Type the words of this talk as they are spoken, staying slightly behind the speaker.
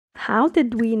How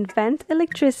did we invent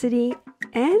electricity?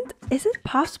 And is it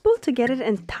possible to get it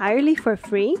entirely for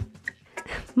free?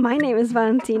 My name is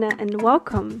Valentina and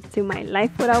welcome to my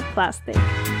Life Without Plastic.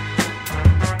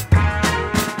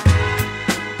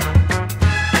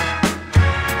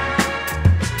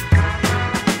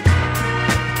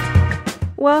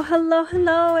 Well,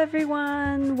 hello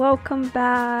everyone. Welcome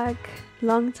back.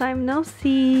 Long time no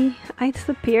see. I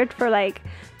disappeared for like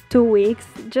 2 weeks.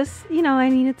 Just, I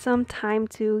needed some time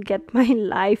to get my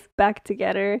life back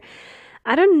together.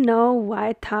 I don't know why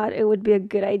I thought it would be a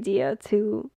good idea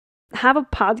to have a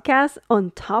podcast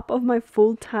on top of my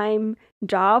full-time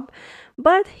job,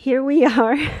 but here we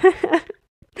are.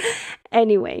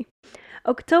 Anyway,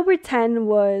 October 10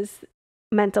 was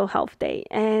Mental Health Day,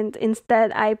 and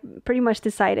instead I pretty much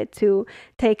decided to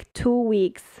take 2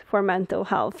 weeks for mental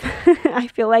health. I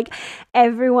feel like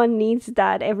everyone needs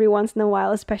that every once in a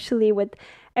while, especially with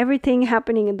everything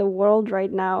happening in the world right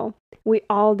now. We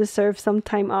all deserve some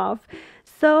time off.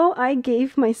 So I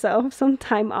gave myself some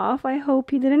time off. I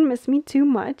hope you didn't miss me too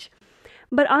much.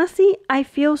 But honestly, I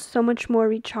feel so much more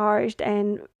recharged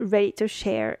and ready to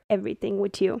share everything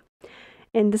with you.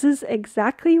 And this is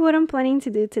exactly what I'm planning to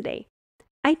do today.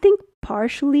 I think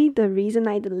partially the reason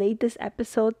I delayed this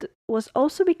episode was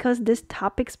also because this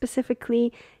topic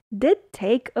specifically did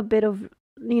take a bit of,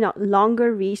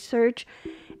 longer research.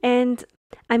 And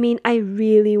I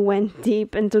really went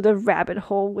deep into the rabbit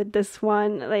hole with this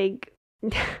one. Like,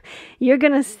 you're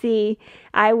gonna see,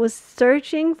 I was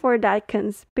searching for that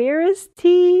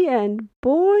conspiracy and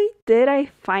boy, did I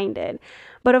find it.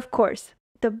 But of course,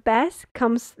 the best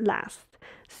comes last.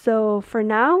 So for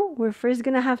now, we're first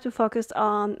gonna have to focus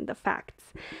on the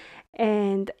facts.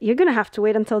 And you're gonna have to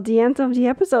wait until the end of the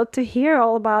episode to hear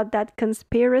all about that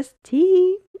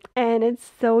conspiracy. And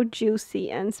it's so juicy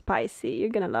and spicy. You're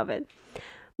gonna love it.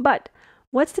 But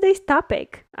what's today's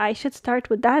topic? I should start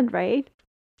with that, right?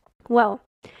 Well,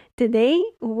 today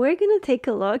we're gonna take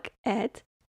a look at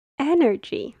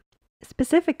energy.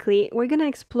 Specifically, we're gonna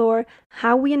explore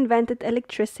how we invented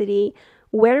electricity,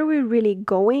 where we're really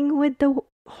going with the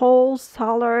whole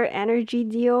solar energy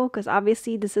deal, because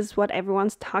obviously this is what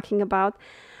everyone's talking about.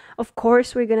 Of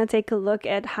course, we're going to take a look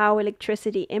at how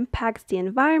electricity impacts the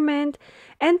environment.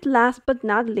 And last but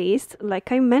not least,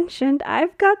 like I mentioned,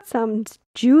 I've got some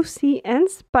juicy and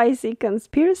spicy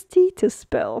conspiracy to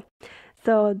spill.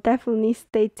 So definitely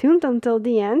stay tuned until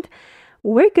the end.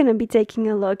 We're going to be taking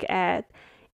a look at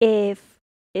if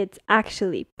it's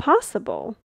actually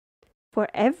possible for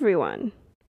everyone,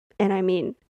 and I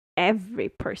mean every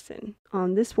person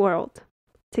on this world,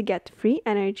 to get free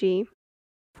energy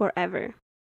forever.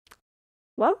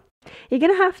 Well, you're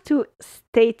gonna have to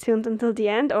stay tuned until the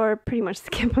end, or pretty much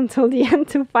skip until the end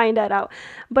to find that out.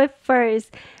 But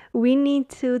first, we need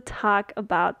to talk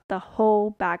about the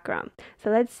whole background. So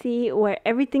let's see where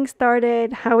everything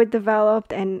started, how it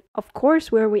developed, and of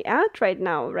course where we at right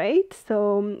now, right?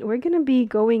 So we're gonna be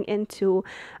going into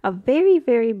a very,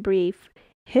 very brief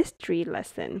history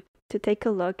lesson to take a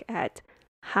look at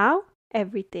how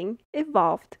everything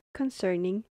evolved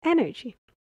concerning energy.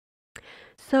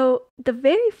 So the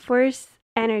very first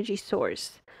energy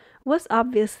source was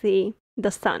obviously the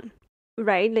sun,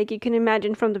 right? Like you can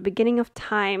imagine, from the beginning of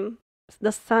time,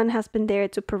 the sun has been there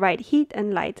to provide heat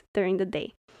and light during the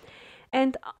day.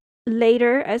 And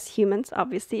later, as humans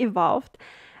obviously evolved,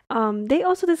 they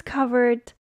also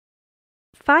discovered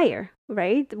fire,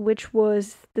 right? Which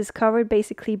was discovered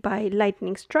basically by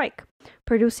lightning strike,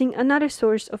 producing another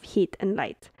source of heat and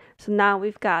light. So now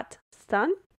we've got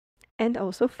sun and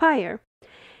also fire.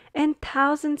 And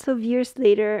thousands of years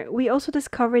later, we also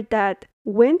discovered that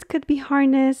wind could be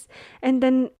harnessed. And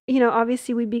then,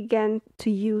 obviously we began to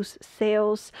use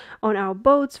sails on our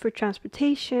boats for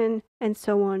transportation and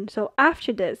so on. So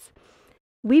after this,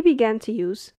 we began to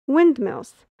use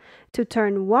windmills to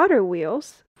turn water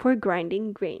wheels for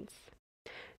grinding grains.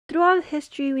 Throughout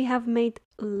history, we have made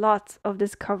lots of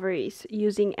discoveries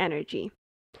using energy.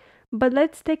 But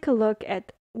let's take a look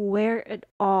at where it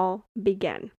all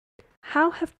began.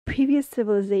 How have previous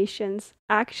civilizations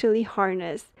actually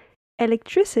harnessed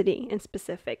electricity in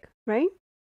specific, right?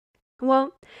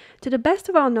 Well, to the best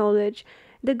of our knowledge,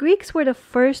 the Greeks were the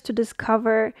first to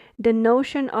discover the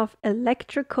notion of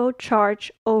electrical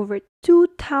charge over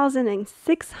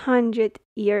 2,600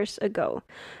 years ago.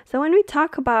 So when we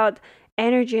talk about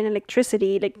energy and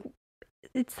electricity,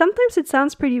 sometimes it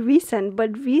sounds pretty recent,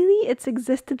 but really it's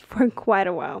existed for quite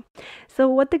a while. So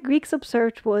what the Greeks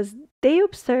observed was, they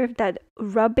observed that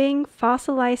rubbing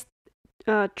fossilized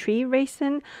tree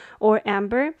resin or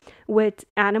amber with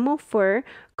animal fur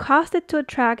caused it to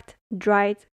attract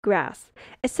dried grass.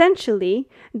 Essentially,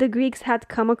 the Greeks had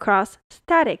come across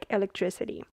static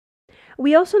electricity.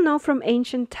 We also know from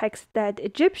ancient texts that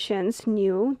Egyptians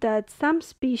knew that some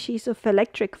species of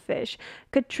electric fish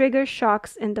could trigger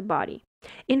shocks in the body.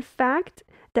 In fact,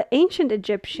 the ancient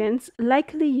Egyptians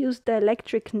likely used the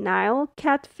electric Nile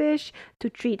catfish to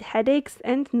treat headaches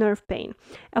and nerve pain,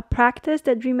 a practice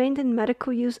that remained in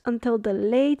medical use until the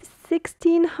late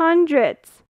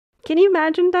 1600s. Can you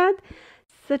imagine that?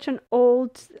 Such an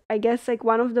old, I guess, like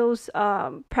one of those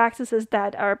practices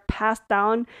that are passed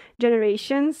down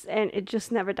generations and it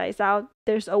just never dies out.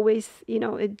 There's always,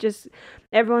 it just,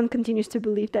 everyone continues to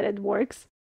believe that it works.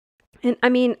 And I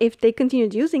mean, if they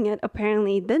continued using it,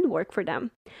 apparently it did work for them.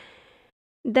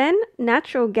 Then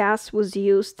natural gas was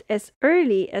used as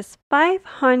early as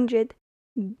 500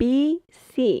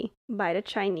 BC by the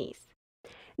Chinese.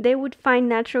 They would find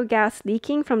natural gas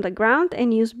leaking from the ground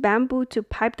and use bamboo to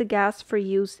pipe the gas for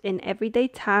use in everyday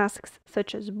tasks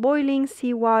such as boiling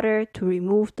seawater to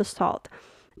remove the salt,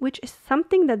 which is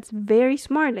something that's very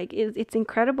smart. Like it's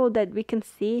incredible that we can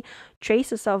see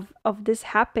traces of this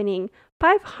happening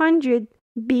 500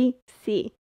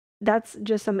 BC. That's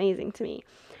just amazing to me.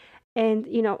 And,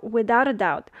 without a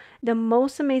doubt, the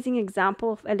most amazing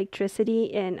example of electricity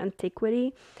in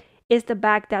antiquity is the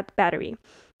Baghdad battery.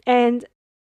 And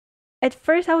at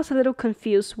first, I was a little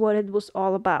confused what it was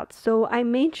all about. So I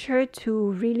made sure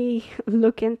to really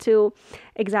look into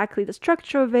exactly the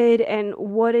structure of it and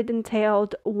what it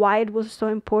entailed, why it was so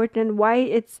important, and why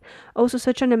it's also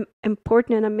such an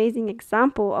important and amazing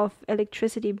example of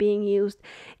electricity being used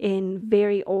in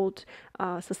very old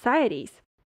societies.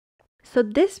 So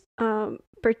this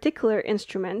particular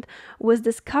instrument was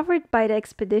discovered by the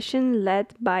expedition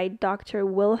led by Dr.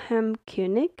 Wilhelm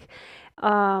Koenig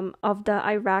of the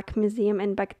Iraq Museum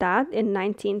in Baghdad in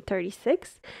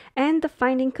 1936, and the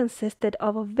finding consisted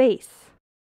of a vase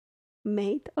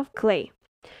made of clay.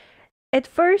 At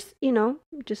first,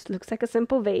 just looks like a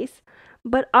simple vase,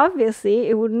 but obviously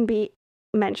it wouldn't be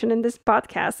mentioned in this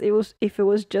podcast if it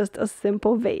was just a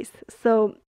simple vase.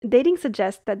 So dating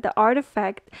suggests that the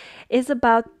artifact is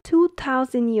about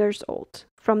 2,000 years old,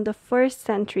 from the 1st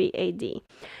century AD,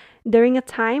 during a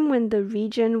time when the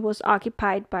region was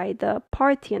occupied by the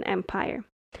Parthian Empire.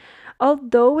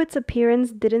 Although its appearance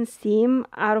didn't seem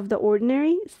out of the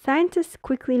ordinary, scientists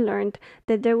quickly learned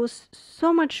that there was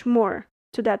so much more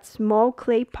to that small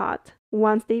clay pot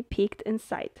once they peeked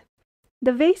inside.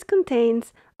 The vase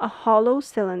contains a hollow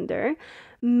cylinder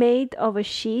made of a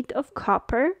sheet of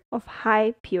copper of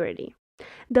high purity.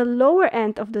 The lower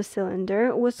end of the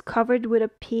cylinder was covered with a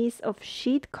piece of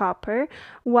sheet copper,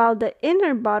 while the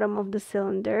inner bottom of the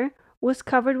cylinder was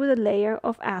covered with a layer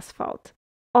of asphalt,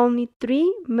 only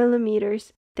 3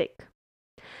 millimeters thick.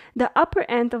 The upper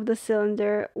end of the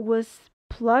cylinder was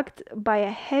plugged by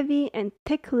a heavy and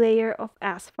thick layer of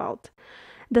asphalt.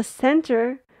 The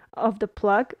center of the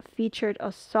plug featured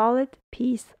a solid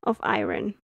piece of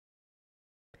iron.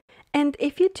 And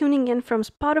if you're tuning in from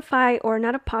Spotify or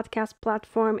another podcast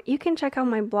platform, you can check out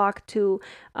my blog to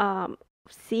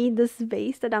see this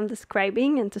vase that I'm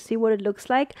describing and to see what it looks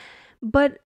like.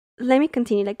 But let me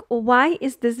continue. Like, why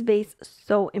is this vase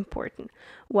so important?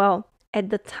 Well, at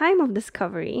the time of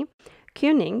discovery,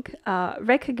 Koenig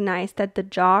recognized that the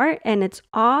jar and its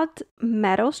odd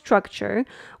metal structure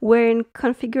were in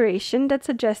configuration that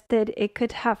suggested it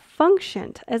could have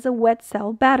functioned as a wet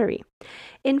cell battery.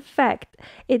 In fact,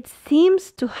 it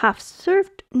seems to have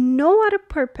served no other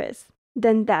purpose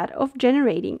than that of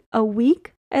generating a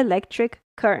weak electric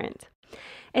current.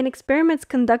 And experiments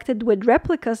conducted with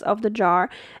replicas of the jar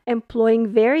employing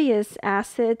various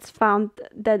acids found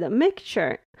that a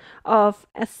mixture of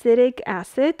acetic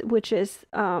acid, which is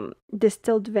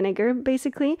distilled vinegar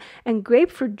basically, and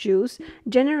grapefruit juice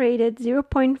generated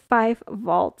 0.5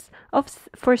 volts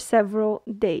for several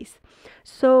days.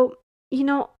 So,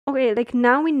 okay, like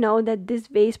now we know that this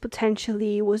vase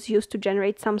potentially was used to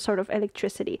generate some sort of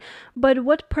electricity. But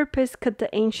what purpose could the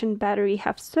ancient battery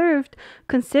have served,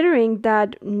 considering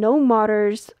that no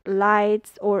motors,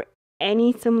 lights, or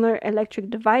any similar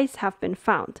electric device have been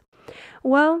found?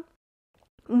 Well,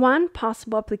 one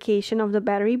possible application of the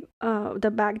battery,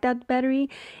 the Baghdad battery,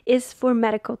 is for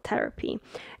medical therapy.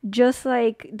 Just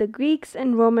like the Greeks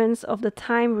and Romans of the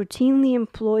time routinely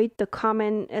employed the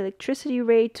common electricity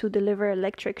ray to deliver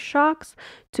electric shocks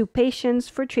to patients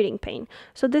for treating pain.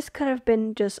 So this could have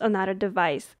been just another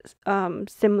device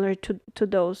similar to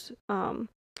those,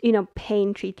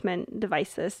 pain treatment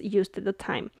devices used at the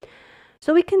time.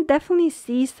 So we can definitely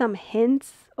see some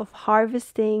hints of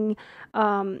harvesting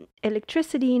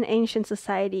electricity in ancient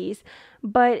societies,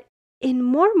 but in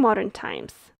more modern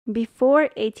times, before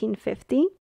 1850,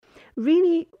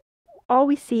 really all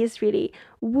we see is really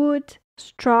wood,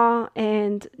 straw,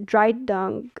 and dried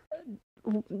dung.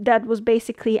 That was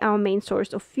basically our main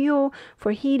source of fuel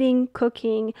for heating,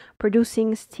 cooking,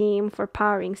 producing steam, for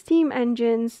powering steam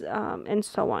engines, and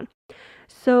so on.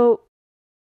 So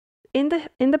in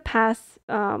the past,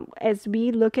 as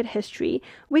we look at history,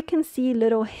 we can see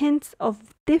little hints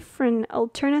of different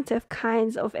alternative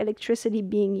kinds of electricity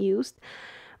being used.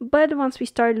 But once we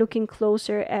start looking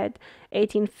closer at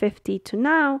 1850 to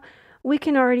now, we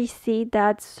can already see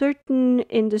that certain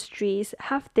industries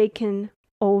have taken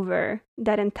over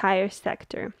that entire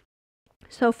sector.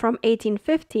 So from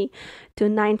 1850 to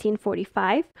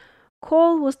 1945,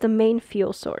 coal was the main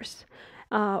fuel source.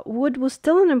 Wood was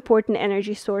still an important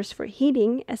energy source for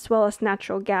heating, as well as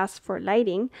natural gas for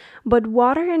lighting, but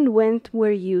water and wind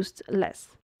were used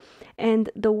less.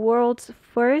 And the world's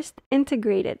first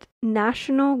integrated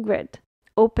national grid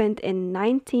opened in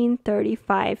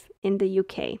 1935 in the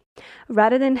UK.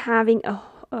 Rather than having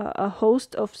a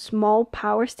host of small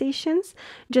power stations,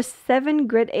 just 7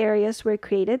 grid areas were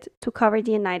created to cover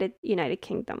the United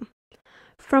Kingdom.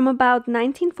 From about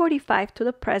 1945 to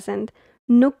the present,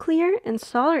 nuclear and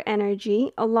solar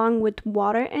energy, along with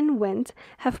water and wind,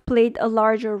 have played a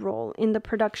larger role in the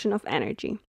production of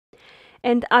energy.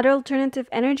 And other alternative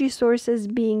energy sources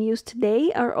being used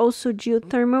today are also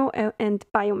geothermal and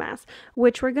biomass,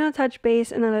 which we're going to touch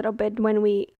base in a little bit when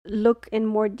we look in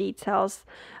more details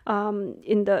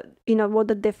in the, what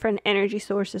the different energy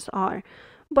sources are.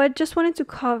 But just wanted to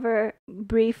cover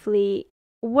briefly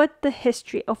what the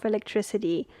history of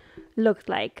electricity looked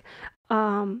like.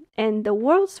 And the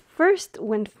world's first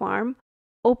wind farm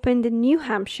opened in New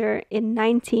Hampshire in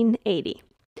 1980.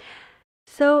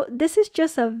 So this is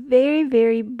just a very,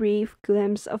 very brief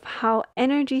glimpse of how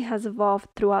energy has evolved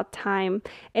throughout time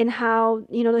and how,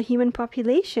 the human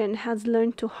population has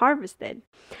learned to harvest it.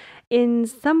 In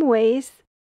some ways,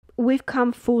 we've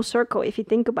come full circle if you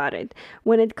think about it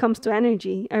when it comes to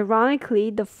energy. Ironically,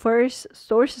 the first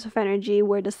sources of energy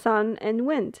were the sun and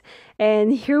wind.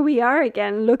 And here we are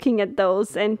again looking at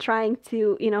those and trying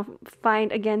to,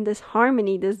 find again this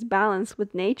harmony, this balance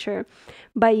with nature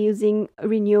by using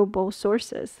renewable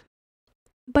sources.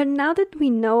 But now that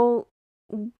we know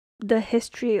the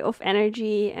history of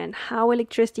energy and how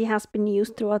electricity has been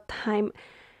used throughout time,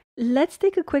 let's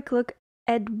take a quick look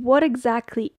at what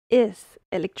exactly is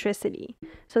electricity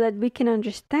so that we can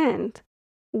understand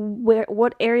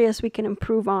what areas we can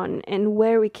improve on and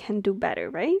where we can do better,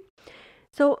 right?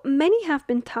 So many have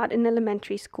been taught in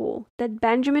elementary school that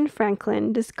Benjamin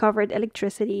Franklin discovered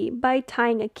electricity by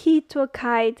tying a key to a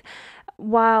kite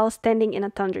while standing in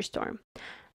a thunderstorm.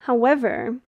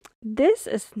 However, this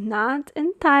is not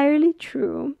entirely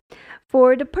true.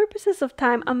 For the purposes of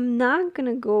time, I'm not going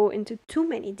to go into too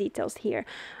many details here.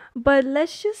 But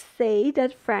let's just say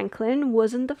that Franklin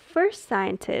wasn't the first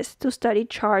scientist to study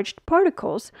charged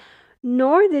particles,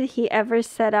 nor did he ever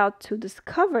set out to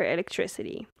discover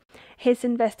electricity. His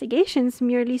investigations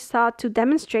merely sought to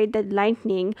demonstrate that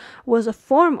lightning was a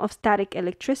form of static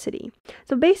electricity.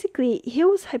 So basically, he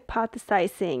was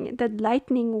hypothesizing that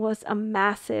lightning was a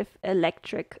massive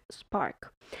electric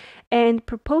spark and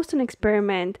proposed an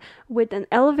experiment with an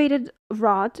elevated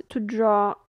rod to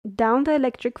draw down the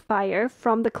electric fire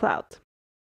from the cloud.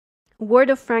 Word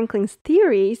of Franklin's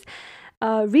theories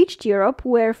reached Europe,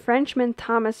 where Frenchman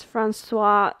Thomas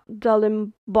Francois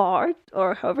d'Alembert,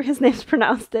 or however his name's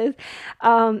pronounced,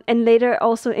 and later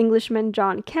also Englishman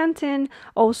John Canton,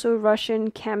 also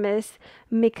Russian chemist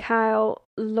Mikhail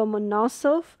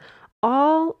Lomonosov,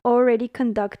 all already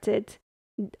conducted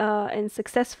and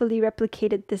successfully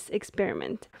replicated this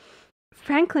experiment.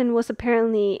 Franklin was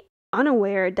apparently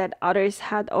unaware that others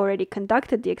had already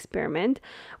conducted the experiment,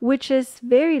 which is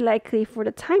very likely for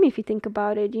the time if you think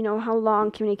about it, how long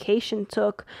communication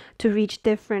took to reach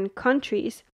different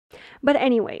countries. But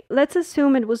anyway, let's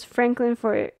assume it was Franklin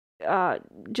for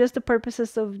just the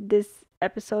purposes of this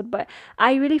episode, but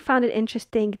I really found it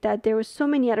interesting that there were so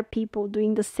many other people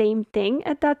doing the same thing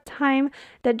at that time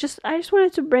that I just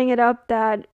wanted to bring it up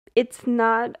that it's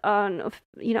not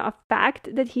a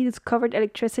fact that he discovered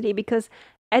electricity, because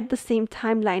at the same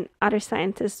timeline, other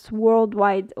scientists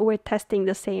worldwide were testing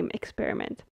the same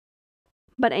experiment.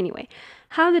 But anyway,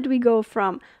 how did we go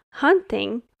from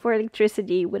hunting for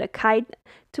electricity with a kite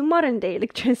to modern day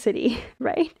electricity,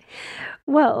 right?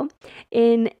 Well,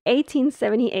 in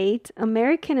 1878,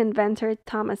 American inventor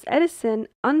Thomas Edison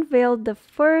unveiled the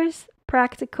first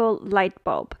practical light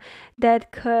bulb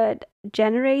that could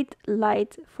generate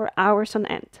light for hours on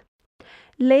end.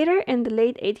 Later, in the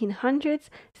late 1800s,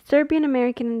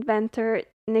 Serbian-American inventor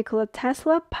Nikola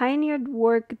Tesla pioneered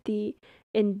the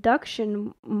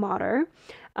induction motor,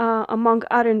 among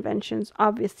other inventions,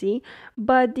 obviously.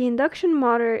 But the induction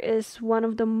motor is one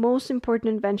of the most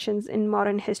important inventions in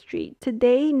modern history.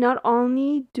 Today, not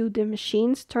only do the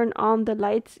machines turn on the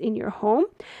lights in your home,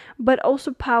 but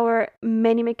also power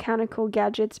many mechanical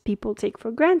gadgets people take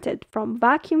for granted, from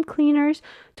vacuum cleaners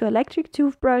to electric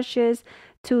toothbrushes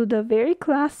to the very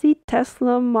classy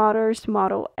Tesla Motors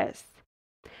Model S.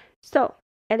 So,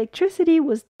 electricity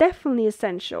was definitely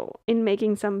essential in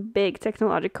making some big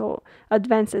technological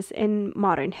advances in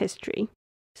modern history.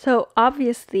 So,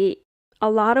 obviously,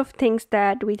 a lot of things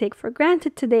that we take for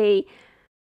granted today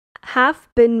have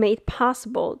been made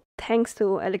possible thanks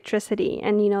to electricity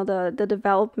and the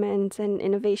developments and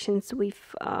innovations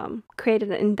we've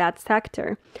created in that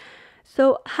sector.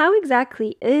 So how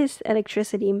exactly is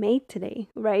electricity made today,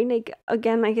 right? Like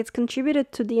again, like it's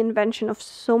contributed to the invention of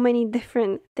so many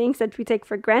different things that we take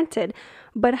for granted,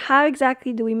 but how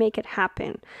exactly do we make it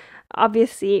happen?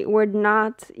 Obviously, we're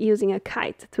not using a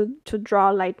kite to draw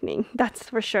lightning, that's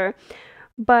for sure.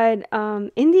 But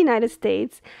in the United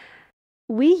States,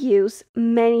 we use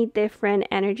many different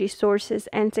energy sources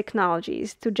and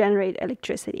technologies to generate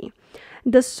electricity.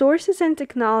 The sources and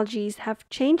technologies have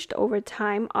changed over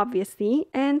time, obviously,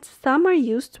 and some are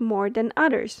used more than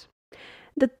others.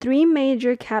 The three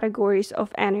major categories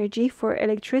of energy for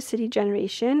electricity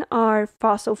generation are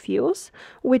fossil fuels,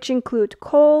 which include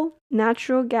coal,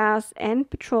 natural gas, and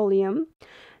petroleum.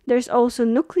 There's also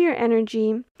nuclear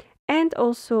energy and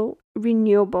also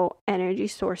renewable energy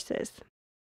sources.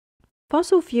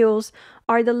 Fossil fuels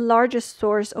are the largest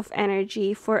source of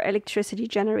energy for electricity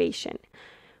generation.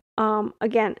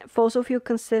 Again, fossil fuel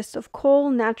consists of coal,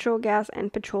 natural gas,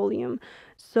 and petroleum.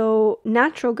 So,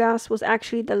 natural gas was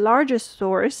actually the largest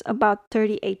source, about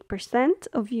 38%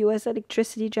 of US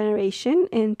electricity generation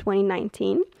in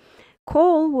 2019.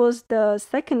 Coal was the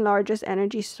second largest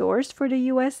energy source for the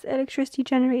US electricity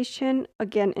generation,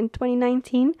 again in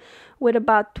 2019, with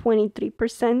about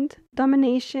 23%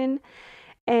 domination.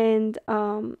 And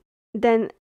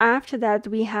then after that,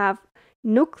 we have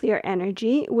nuclear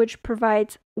energy, which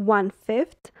provides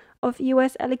 1/5 of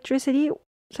US electricity.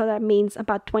 So that means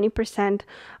about 20%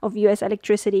 of US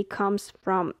electricity comes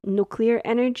from nuclear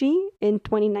energy in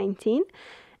 2019.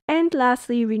 And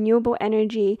lastly, renewable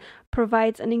energy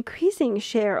provides an increasing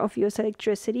share of US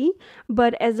electricity,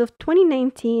 but as of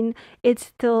 2019, it's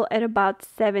still at about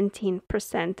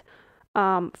 17%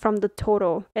 from the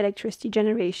total electricity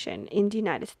generation in the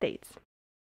United States.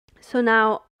 So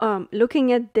now,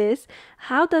 looking at this,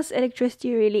 how does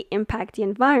electricity really impact the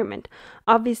environment?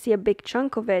 Obviously, a big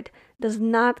chunk of it is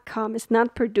not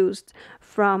produced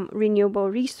from renewable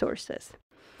resources.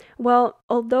 Well,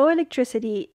 although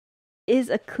electricity is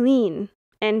a clean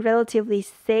and relatively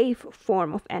safe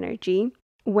form of energy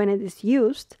when it is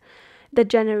used, the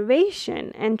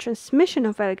generation and transmission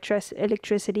of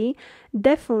electricity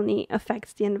definitely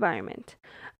affects the environment.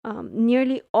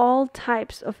 Nearly all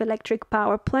types of electric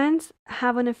power plants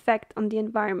have an effect on the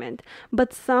environment,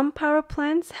 but some power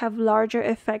plants have larger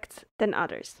effects than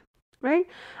others, right?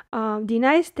 The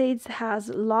United States has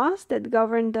laws that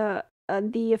govern the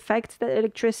effects that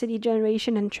electricity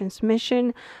generation and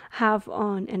transmission have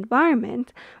on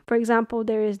environment. For example,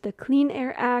 there is the Clean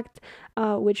Air Act,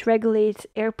 which regulates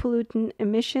air pollutant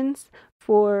emissions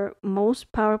for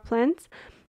most power plants.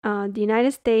 The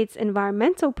United States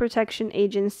Environmental Protection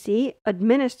Agency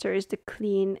administers the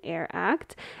Clean Air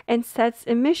Act and sets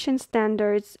emission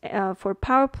standards for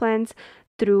power plants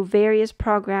through various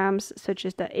programs such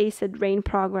as the acid rain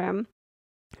program.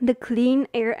 The Clean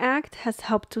Air Act has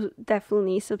helped to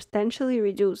definitely substantially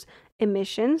reduce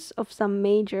emissions of some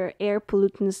major air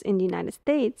pollutants in the United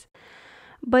States.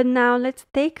 But now let's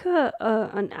take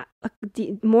a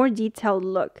more detailed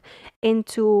look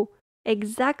into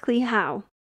exactly how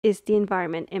is the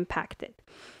environment impacted.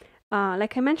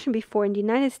 Like I mentioned before, in the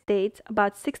United States,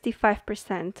 about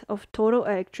 65% of total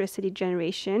electricity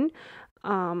generation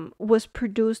was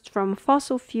produced from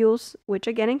fossil fuels, which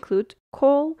again include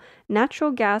coal,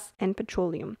 natural gas, and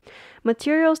petroleum.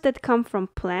 Materials that come from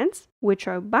plants, which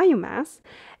are biomass,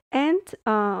 and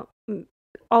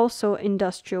also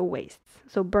industrial waste,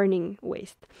 so burning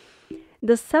waste.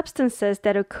 The substances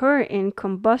that occur in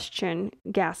combustion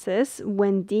gases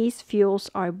when these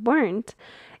fuels are burnt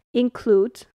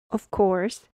include, of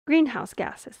course, greenhouse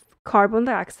gases. Carbon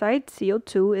dioxide,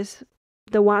 CO2, is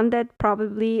the one that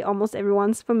probably almost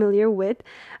everyone's familiar with,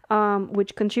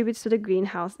 which contributes to the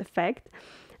greenhouse effect.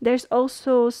 There's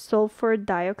also sulfur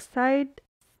dioxide,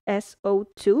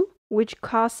 SO2, which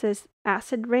causes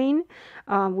acid rain,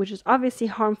 which is obviously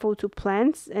harmful to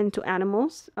plants and to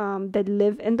animals that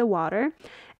live in the water.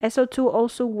 SO2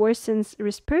 also worsens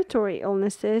respiratory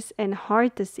illnesses and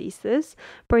heart diseases,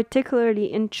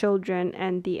 particularly in children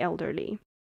and the elderly.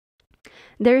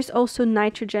 There's also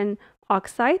nitrogen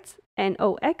oxides,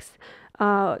 NOx,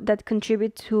 that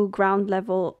contribute to ground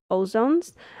level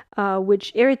ozones,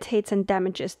 which irritates and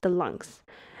damages the lungs.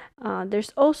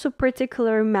 There's also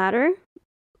particulate matter,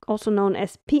 also known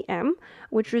as PM,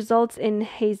 which results in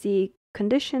hazy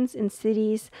conditions in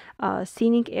cities,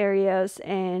 scenic areas,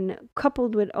 and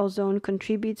coupled with ozone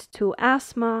contributes to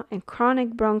asthma and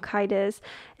chronic bronchitis,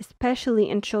 especially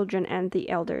in children and the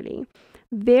elderly.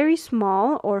 Very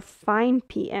small or fine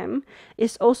PM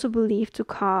is also believed to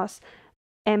cause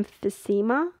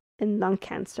emphysema and lung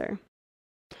cancer.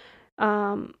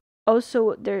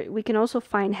 Also, we can also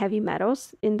find heavy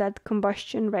metals in that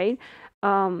combustion, right?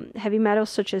 Heavy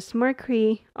metals such as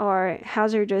mercury are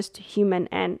hazardous to human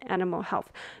and animal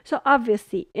health. So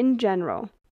obviously, in general,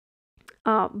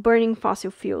 burning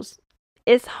fossil fuels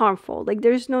is harmful. Like,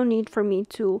 there's no need for me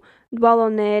to dwell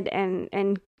on it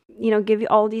and give you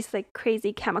all these like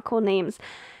crazy chemical names.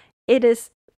 It is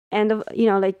in the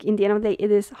end of the day,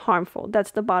 it is harmful.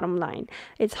 That's the bottom line.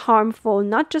 It's harmful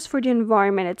not just for the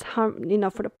environment, it's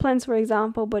for the plants, for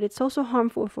example, but it's also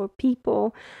harmful for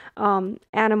people,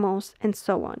 animals, and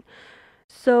so on.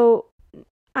 So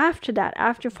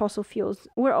after fossil fuels,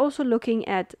 we're also looking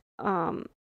at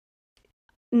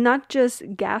not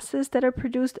just gases that are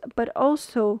produced, but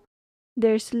also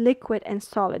there's liquid and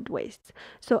solid waste.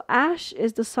 So ash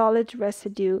is the solid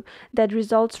residue that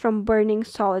results from burning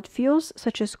solid fuels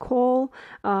such as coal,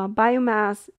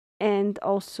 biomass, and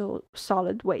also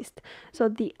solid waste. So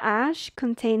the ash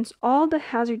contains all the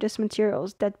hazardous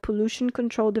materials that pollution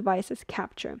control devices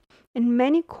capture. And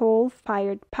many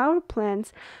coal-fired power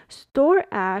plants store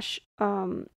ash.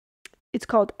 It's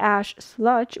called ash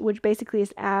sludge, which basically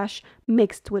is ash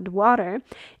mixed with water,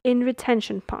 in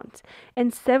retention ponds.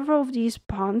 And several of these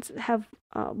ponds have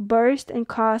burst and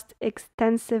caused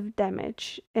extensive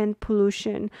damage and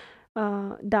pollution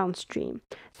downstream.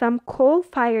 Some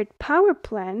coal-fired power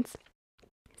plants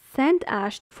send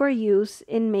ash for use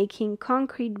in making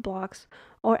concrete blocks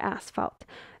or asphalt.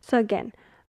 So again,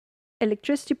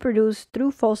 electricity produced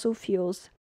through fossil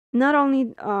fuels. Not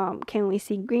only can we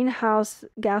see greenhouse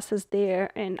gases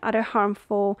there and other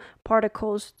harmful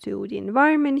particles to the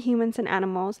environment, humans, and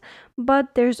animals,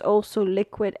 but there's also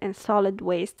liquid and solid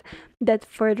waste that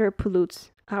further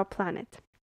pollutes our planet.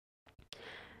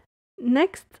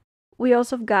 Next, we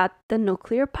also got the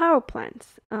nuclear power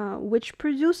plants, which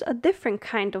produce a different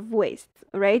kind of waste,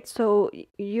 right? So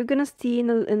you're going to see in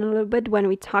a little bit when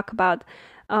we talk about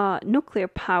nuclear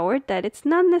power that it's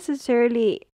not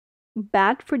necessarily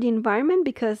bad for the environment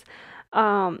because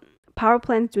power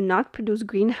plants do not produce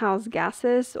greenhouse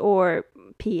gases or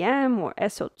PM or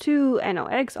SO2,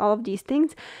 NOx, all of these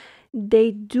things.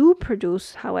 They do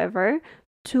produce, however,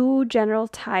 two general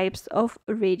types of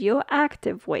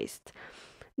radioactive waste.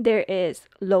 There is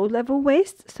low-level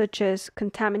waste, such as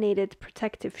contaminated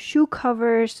protective shoe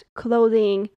covers,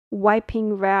 clothing,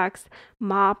 wiping racks,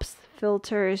 mops,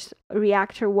 filters,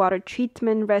 reactor water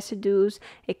treatment residues,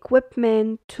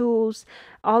 equipment, tools.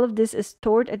 All of this is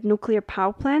stored at nuclear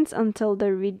power plants until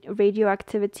the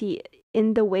radioactivity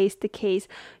in the waste decays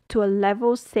to a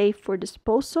level safe for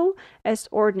disposal as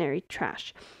ordinary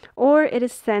trash, or it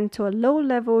is sent to a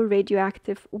low-level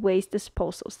radioactive waste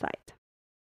disposal site.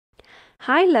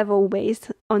 High-level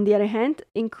waste, on the other hand,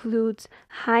 includes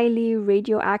highly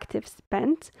radioactive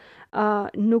spent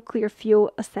nuclear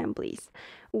fuel assemblies,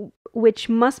 which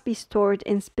must be stored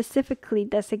in specifically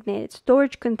designated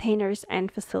storage containers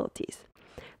and facilities.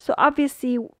 So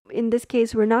obviously, in this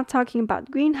case, we're not talking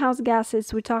about greenhouse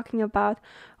gases, we're talking about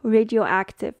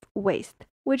radioactive waste,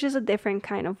 which is a different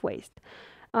kind of waste.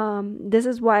 This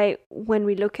is why when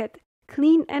we look at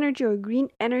clean energy or green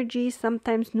energy,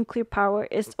 sometimes nuclear power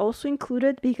is also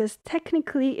included because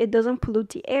technically it doesn't pollute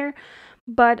the air,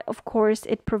 but of course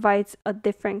it provides a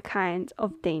different kind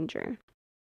of danger.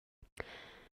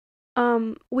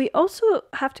 We also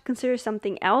have to consider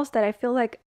something else that I feel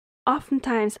like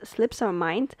oftentimes slips our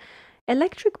mind.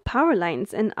 Electric power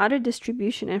lines and other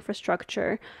distribution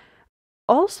infrastructure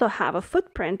also have a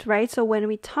footprint, right? So when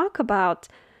we talk about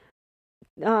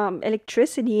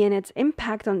electricity and its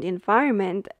impact on the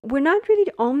environment, we're not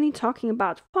really only talking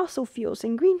about fossil fuels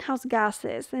and greenhouse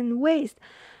gases and waste.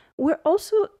 We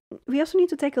also need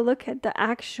to take a look at the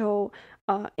actual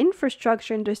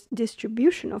infrastructure and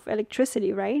distribution of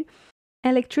electricity, right?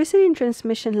 Electricity and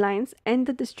transmission lines and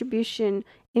the distribution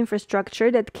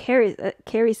infrastructure that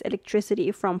carries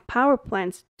electricity from power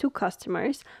plants to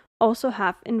customers also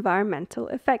have environmental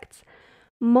effects.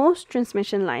 Most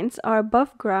transmission lines are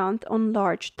above ground on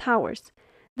large towers.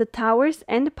 The towers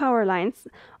and the power lines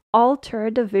alter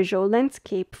the visual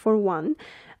landscape for one,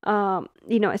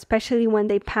 especially when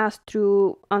they pass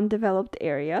through undeveloped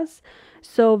areas.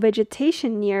 So,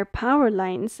 vegetation near power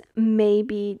lines may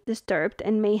be disturbed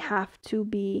and may have to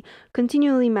be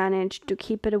continually managed to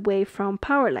keep it away from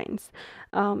power lines.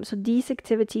 So, these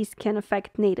activities can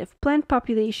affect native plant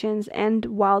populations and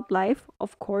wildlife,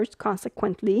 of course,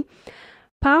 consequently.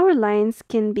 Power lines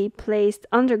can be placed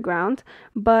underground,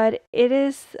 but it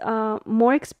is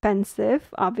more expensive,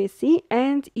 obviously,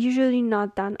 and usually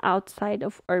not done outside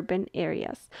of urban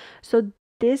areas. So,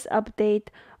 this update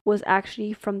was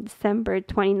actually from December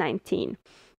 2019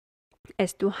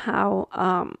 as to how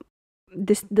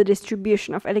the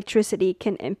distribution of electricity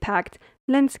can impact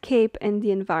landscape and the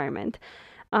environment.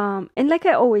 And like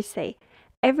I always say,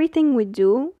 everything we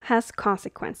do has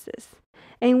consequences,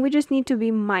 and we just need to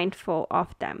be mindful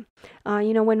of them.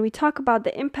 When we talk about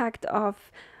the impact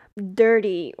of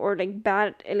dirty or like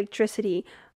bad electricity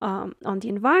on the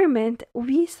environment,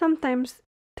 we sometimes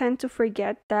tend to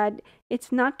forget that it's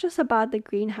not just about the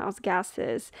greenhouse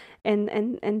gases and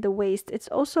the waste. It's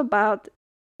also about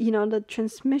the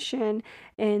transmission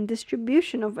and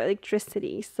distribution of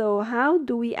electricity. So how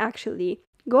do we actually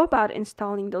go about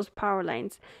installing those power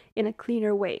lines in a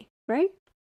cleaner way, right?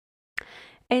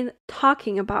 And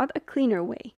talking about a cleaner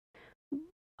way,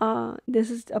 this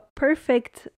is a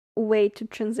perfect way to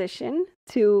transition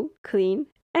to clean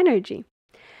energy.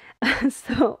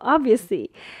 So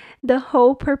obviously, the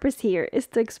whole purpose here is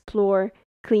to explore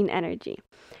clean energy.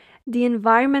 The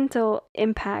environmental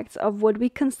impacts of what we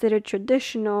consider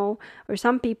traditional, or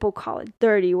some people call it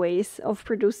dirty, ways of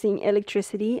producing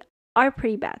electricity are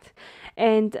pretty bad.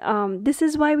 And this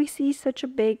is why we see such a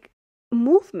big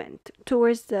movement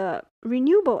towards the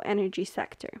renewable energy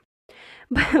sector.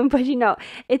 But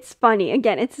it's funny.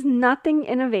 Again, it's nothing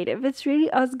innovative. It's really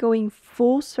us going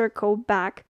full circle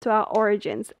back to our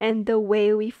origins and the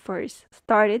way we first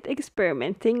started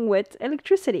experimenting with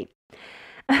electricity.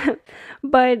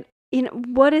 But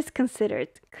what is considered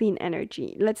clean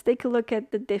energy? Let's take a look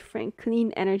at the different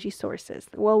clean energy sources.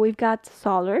 Well, we've got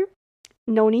solar.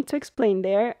 No need to explain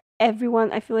there.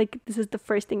 Everyone, I feel like this is the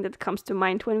first thing that comes to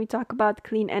mind when we talk about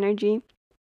clean energy.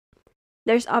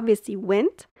 There's obviously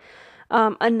wind.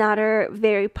 Another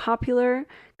very popular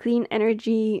clean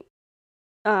energy,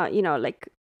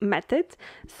 method.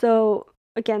 So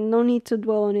again, no need to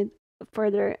dwell on it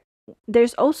further.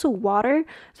 There's also water.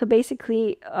 So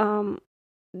basically,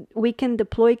 we can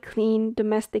deploy clean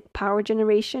domestic power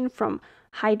generation from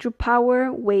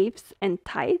hydropower, waves, and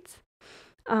tides.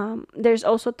 There's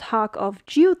also talk of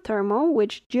geothermal,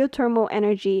 which geothermal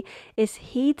energy is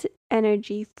heat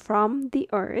energy from the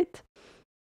earth.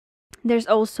 There's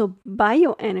also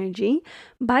bioenergy.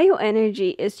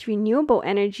 Bioenergy is renewable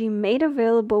energy made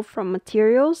available from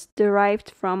materials derived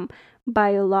from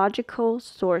biological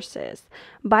sources.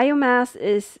 Biomass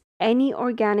is any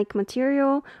organic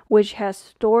material which has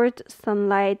stored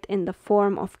sunlight in the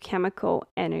form of chemical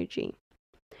energy.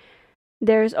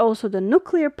 There's also the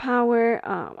nuclear power,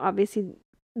 obviously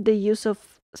the use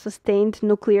of sustained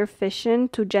nuclear fission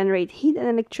to generate heat and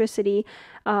electricity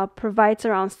provides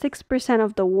around 6%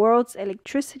 of the world's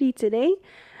electricity today.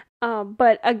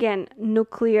 But again,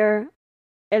 nuclear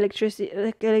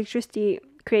electricity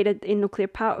created in nuclear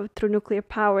power through nuclear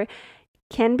power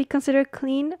can be considered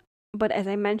clean. But as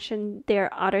I mentioned,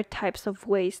 there are other types of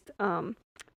waste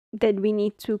that we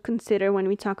need to consider when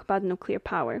we talk about nuclear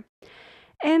power.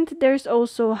 And there's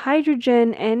also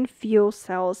hydrogen and fuel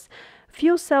cells.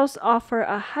 Fuel cells offer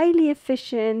a highly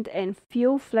efficient and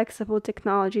fuel flexible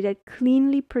technology that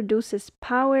cleanly produces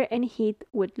power and heat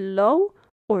with low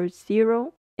or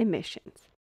zero emissions.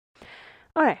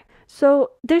 All right,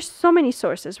 so there's so many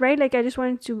sources, right? Like I just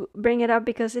wanted to bring it up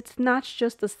because it's not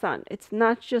just the sun, it's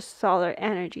not just solar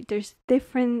energy. There's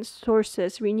different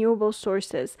sources, renewable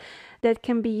sources that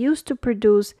can be used to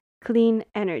produce clean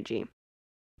energy.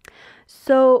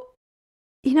 So,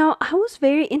 I was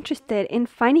very interested in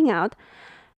finding out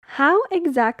how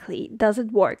exactly does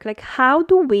it work? Like, how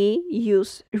do we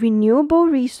use renewable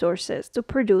resources to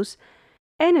produce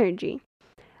energy?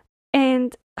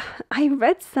 And I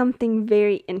read something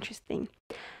very interesting.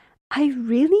 I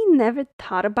really never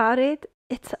thought about it.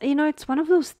 It's one of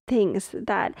those things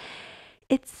that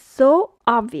it's so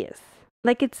obvious.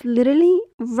 Like, it's literally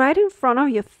right in front of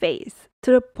your face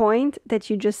to the point that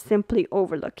you just simply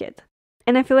overlook it.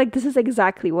 And I feel like this is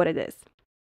exactly what it is.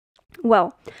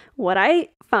 Well, what I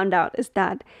found out is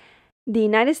that the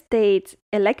United States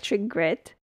electric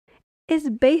grid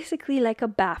is basically like a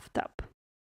bathtub.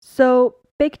 So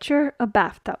picture a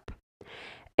bathtub.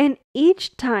 And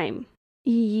each time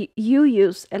you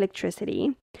use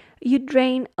electricity, you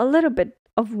drain a little bit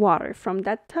of water from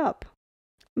that tub.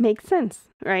 Makes sense,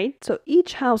 right? So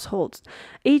each household,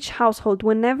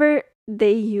 whenever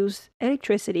they use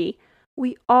electricity,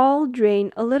 we all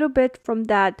drain a little bit from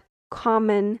that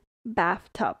common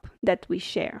bathtub that we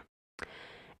share.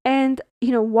 And,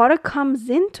 water comes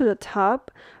into the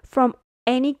tub from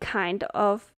any kind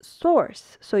of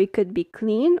source. So it could be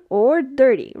clean or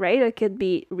dirty, right? It could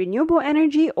be renewable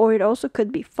energy, or it also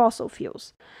could be fossil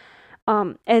fuels.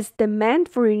 As demand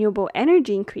for renewable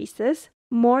energy increases,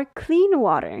 more clean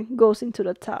water goes into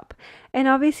the tub. And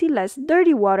obviously, less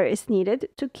dirty water is needed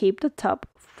to keep the tub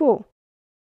full.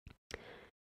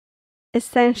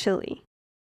 Essentially,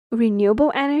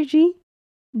 renewable energy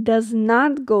does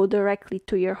not go directly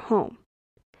to your home.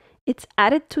 It's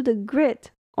added to the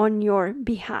grid on your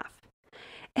behalf.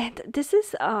 And this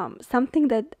is something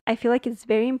that I feel like it's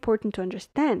very important to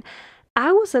understand.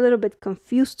 I was a little bit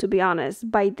confused, to be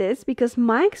honest, by this, because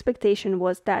my expectation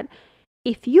was that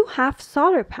if you have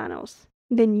solar panels,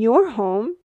 then your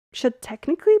home should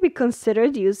technically be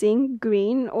considered using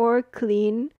green or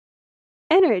clean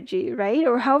energy, right?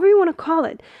 Or however you want to call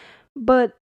it.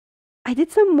 But I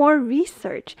did some more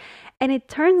research, and it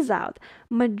turns out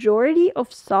majority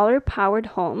of solar powered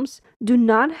homes do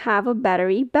not have a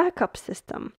battery backup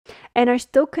system and are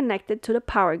still connected to the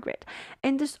power grid.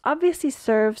 And this obviously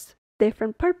serves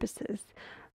different purposes.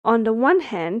 On the one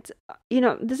hand,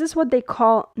 this is what they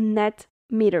call net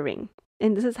metering,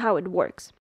 and this is how it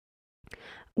works.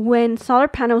 When solar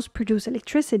panels produce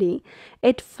electricity,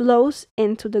 it flows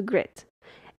into the grid,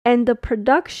 and the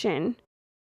production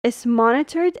is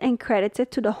monitored and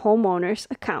credited to the homeowner's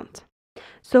account.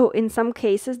 So in some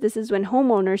cases, this is when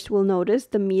homeowners will notice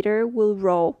the meter will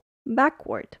roll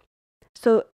backward.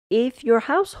 So if your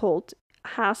household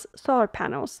has solar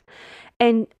panels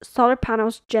and solar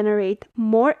panels generate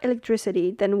more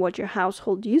electricity than what your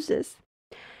household uses,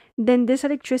 then this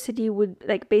electricity would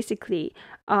basically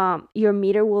your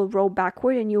meter will roll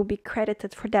backward and you'll be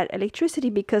credited for that electricity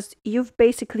because you've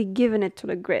basically given it to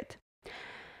the grid.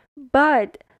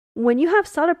 But when you have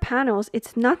solar panels,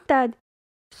 it's not that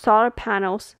solar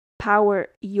panels power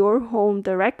your home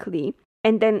directly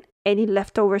and then any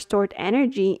leftover stored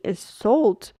energy is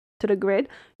sold to the grid.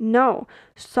 No,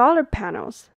 solar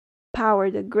panels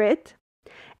power the grid,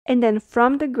 and then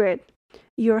from the grid,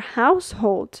 your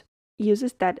household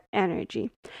uses that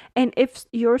energy. And if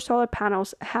your solar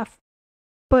panels have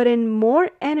put in more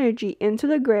energy into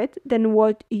the grid than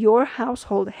what your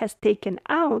household has taken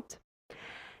out,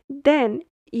 then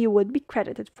you would be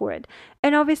credited for it.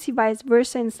 And obviously vice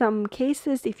versa in some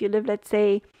cases. If you live, let's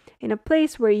say, in a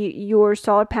place where your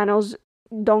solar panels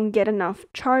don't get enough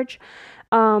charge,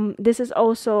 this is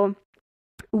also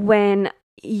when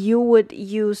you would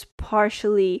use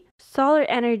partially solar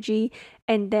energy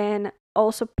and then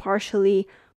also partially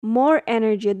more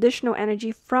energy, additional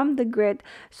energy from the grid,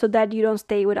 so that you don't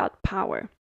stay without power.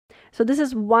 So this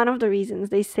is one of the reasons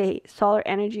they say solar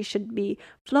energy should be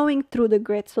flowing through the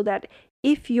grid, so that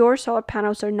if your solar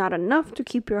panels are not enough to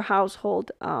keep your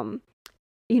household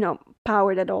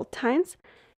powered at all times,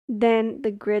 then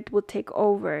the grid will take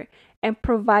over and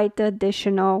provide the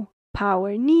additional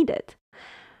power needed.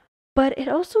 But it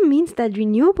also means that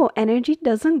renewable energy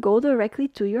doesn't go directly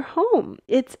to your home.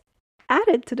 It's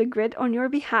added to the grid on your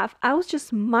behalf. I was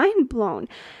just mind blown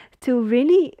to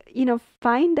really,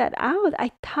 find that out.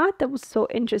 I thought that was so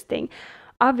interesting.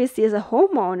 Obviously, as a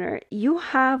homeowner, you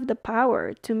have the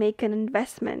power to make an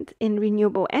investment in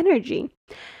renewable energy.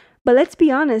 But let's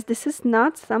be honest, this is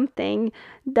not something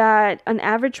that an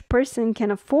average person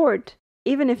can afford,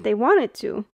 even if they wanted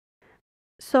to.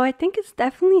 So I think it's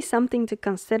definitely something to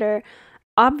consider.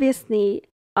 Obviously,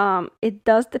 it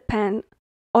does depend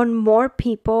on more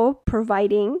people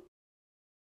providing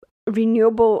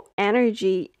renewable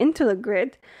energy into the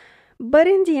grid. But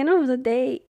in the end of the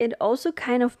day, it also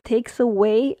kind of takes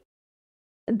away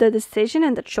the decision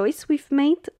and the choice we've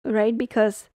made, right?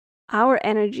 Because our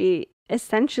energy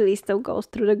essentially still goes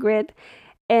through the grid,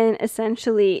 and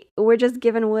essentially we're just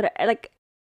given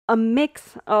a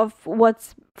mix of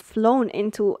what's flown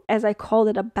into, as I call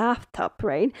it, a bathtub,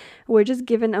 right? We're just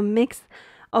given a mix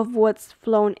of what's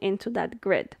flown into that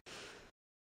grid.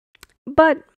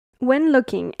 But when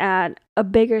looking at a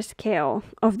bigger scale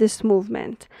of this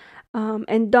movement,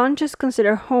 and don't just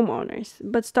consider homeowners,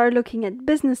 but start looking at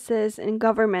businesses and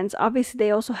governments, obviously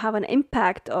they also have an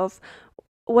impact of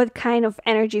what kind of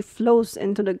energy flows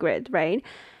into the grid, right?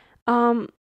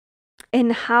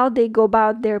 And how they go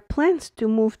about their plans to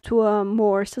move to a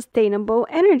more sustainable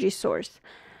energy source.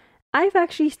 I've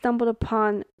actually stumbled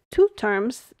upon two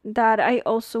terms that I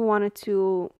also wanted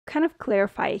to kind of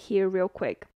clarify here real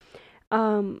quick.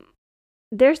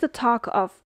 There's the talk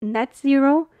of net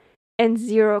zero and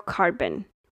zero carbon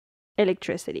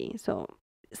electricity. So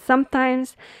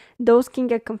sometimes those can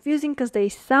get confusing because they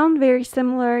sound very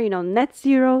similar. Net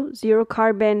zero, zero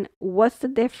carbon, what's the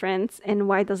difference and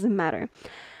why does it matter?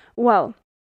 Well,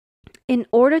 in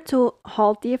order to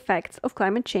halt the effects of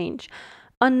climate change,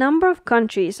 a number of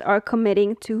countries are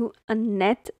committing to a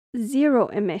net zero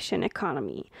emission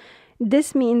economy.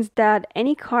 This means that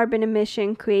any carbon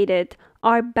emission created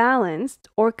are balanced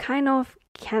or kind of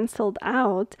canceled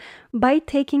out by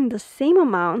taking the same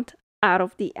amount out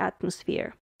of the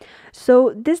atmosphere.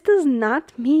 So this does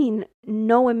not mean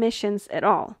no emissions at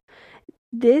all.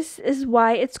 This is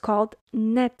why it's called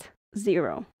net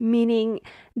zero, meaning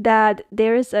that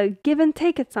there is a give and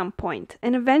take at some point,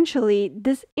 and eventually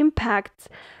this impact,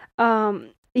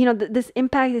 this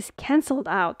impact is canceled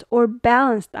out or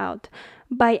balanced out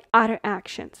by other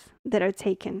actions that are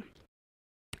taken.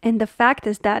 And the fact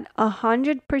is that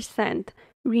 100%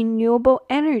 renewable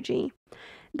energy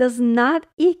does not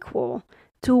equal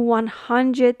to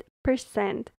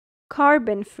 100%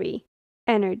 carbon-free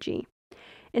energy.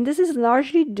 And this is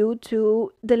largely due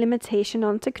to the limitation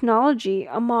on technology,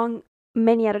 among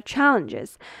many other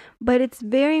challenges. But it's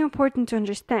very important to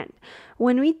understand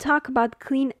when we talk about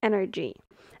clean energy,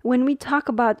 when we talk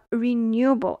about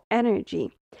renewable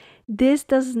energy, this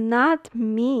does not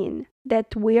mean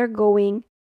that we are going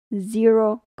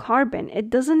zero carbon. It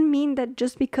doesn't mean that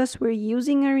just because we're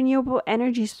using a renewable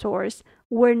energy source,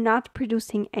 we're not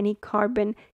producing any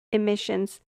carbon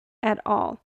emissions at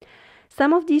all.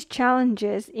 Some of these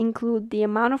challenges include the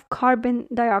amount of carbon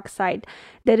dioxide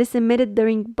that is emitted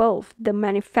during both the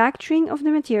manufacturing of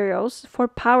the materials for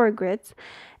power grids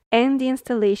and the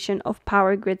installation of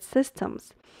power grid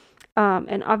systems.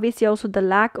 And obviously also the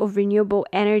lack of renewable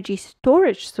energy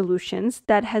storage solutions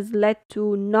that has led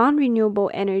to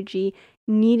non-renewable energy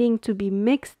needing to be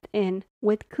mixed in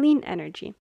with clean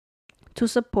energy to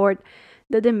support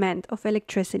the demand of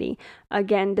electricity.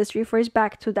 Again, this refers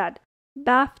back to that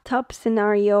bathtub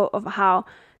scenario of how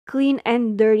clean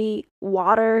and dirty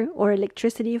water or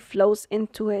electricity flows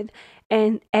into it,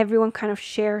 and everyone kind of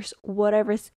shares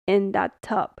whatever's in that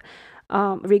tub,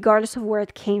 regardless of where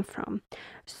it came from.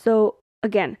 So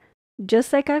again,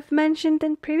 just like I've mentioned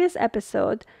in previous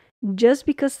episode, just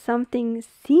because something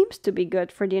seems to be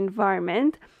good for the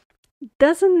environment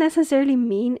doesn't necessarily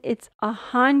mean it's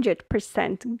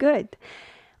 100% good.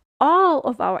 All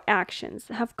of our actions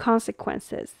have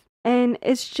consequences, and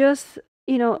it's just,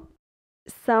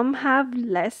 some have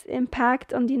less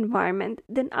impact on the environment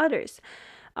than others.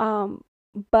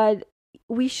 But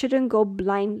we shouldn't go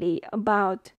blindly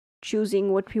about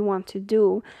choosing what we want to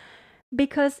do,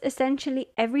 because essentially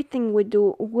everything we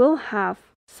do will have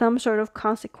some sort of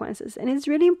consequences. And it's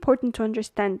really important to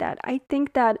understand that. I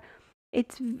think that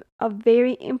it's a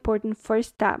very important first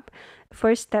step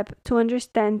to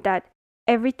understand that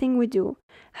everything we do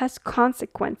has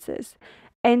consequences,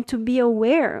 and to be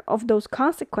aware of those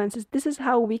consequences. This is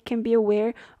how we can be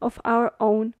aware of our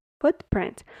own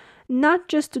footprint, not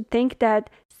just to think that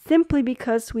simply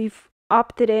because we've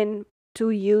opted in to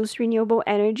use renewable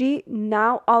energy,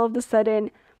 now all of a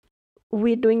sudden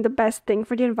we're doing the best thing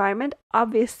for the environment.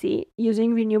 Obviously,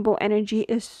 using renewable energy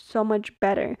is so much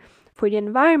better for the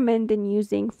environment than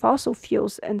using fossil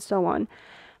fuels and so on.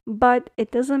 But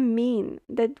it doesn't mean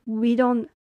that we don't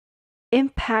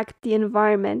impact the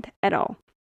environment at all.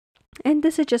 And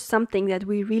this is just something that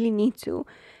we really need to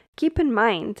keep in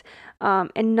mind,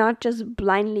 and not just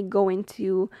blindly go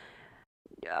into,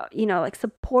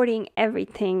 supporting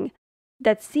everything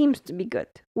that seems to be good.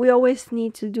 We always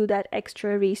need to do that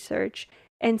extra research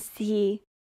and see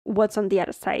what's on the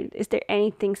other side. Is there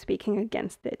anything speaking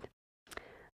against it?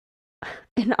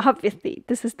 And obviously,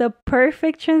 this is the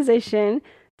perfect transition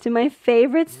to my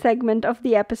favorite segment of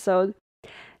the episode,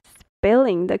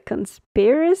 spilling the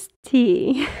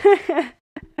conspirac-TEA.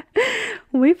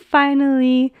 We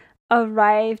finally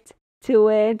arrived to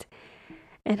it,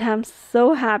 and I'm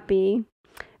so happy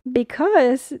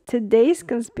because today's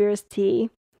conspirac-TEA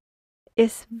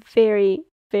is very,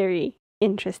 very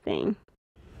interesting.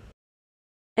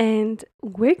 And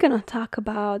we're gonna talk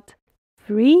about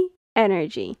free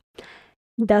energy.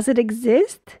 Does it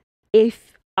exist?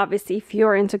 Obviously, if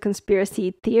you're into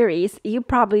conspiracy theories, you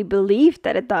probably believe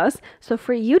that it does. So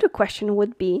for you, the question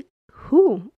would be,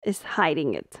 who is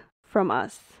hiding it from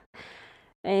us?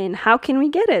 And how can we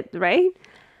get it, right?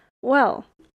 Well,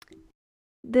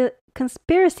 the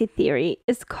conspiracy theory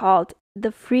is called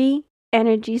the free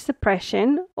energy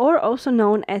suppression, or also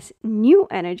known as new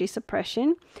energy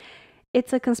suppression.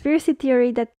 It's a conspiracy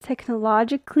theory that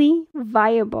technologically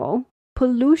viable,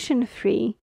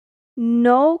 pollution-free,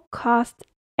 no-cost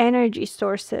energy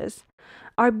sources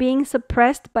are being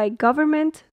suppressed by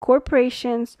government,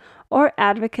 corporations, or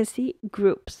advocacy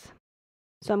groups.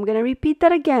 So I'm going to repeat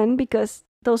that again because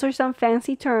those are some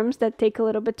fancy terms that take a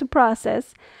little bit to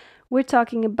process. We're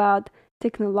talking about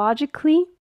technologically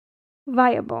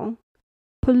viable,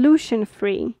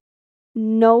 pollution-free,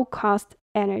 no-cost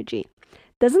energy.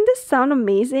 Doesn't this sound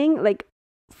amazing? Like,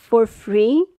 for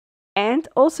free, and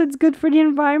also it's good for the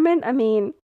environment? I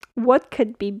mean, what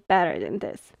could be better than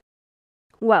this?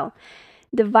 Well,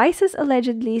 devices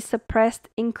allegedly suppressed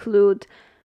include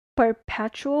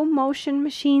perpetual motion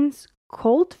machines,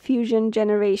 cold fusion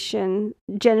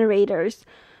generators,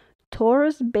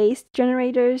 torus-based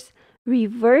generators,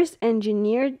 reverse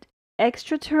engineered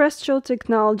extraterrestrial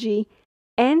technology,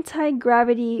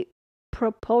 anti-gravity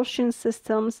propulsion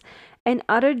systems, and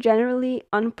other generally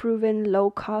unproven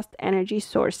low-cost energy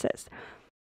sources.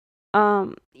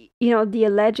 The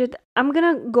alleged, I'm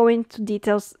gonna go into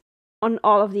details on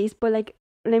all of these, but like,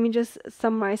 let me just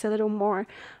summarize a little more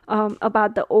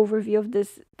about the overview of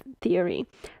this theory.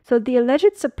 So the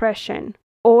alleged suppression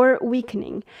or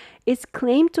weakening is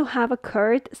claimed to have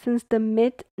occurred since the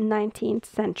mid-19th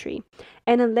century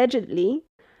and allegedly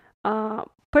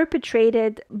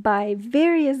perpetrated by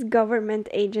various government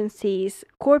agencies,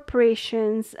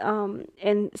 corporations,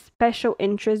 and special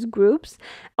interest groups,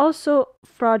 also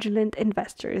fraudulent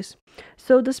investors.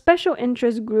 So the special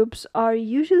interest groups are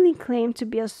usually claimed to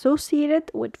be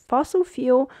associated with fossil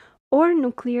fuel or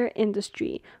nuclear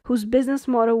industry, whose business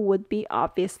model would be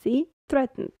obviously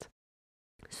threatened.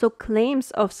 So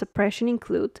claims of suppression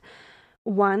include: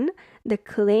 1. The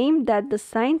claim that the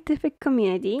scientific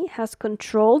community has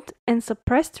controlled and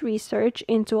suppressed research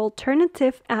into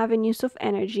alternative avenues of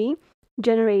energy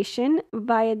generation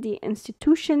via the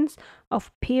institutions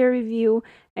of peer review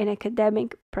and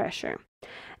academic pressure.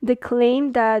 The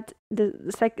claim that the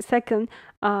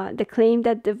claim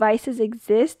that devices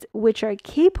exist which are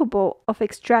capable of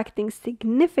extracting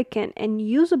significant and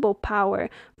usable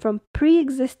power from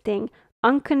pre-existing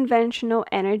unconventional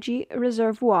energy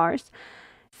reservoirs,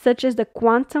 such as the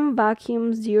quantum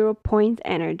vacuum zero-point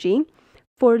energy,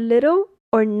 for little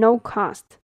or no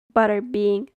cost, but are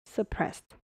being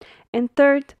suppressed. And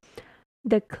third,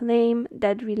 the claim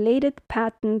that related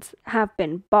patents have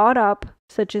been bought up,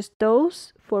 such as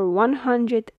those for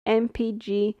 100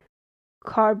 mpg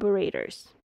carburetors.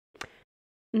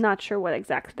 Not sure what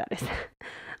exactly that is.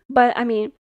 But I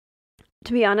mean,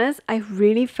 to be honest, I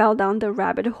really fell down the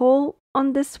rabbit hole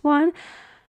on this one.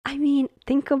 I mean,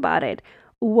 think about it.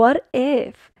 What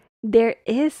if there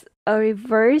is a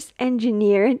reverse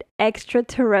engineered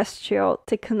extraterrestrial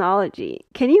technology?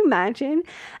 Can you imagine?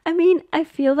 I mean, I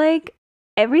feel like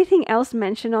everything else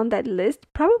mentioned on that list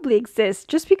probably exists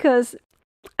just because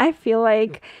I feel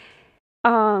like,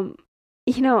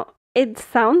 it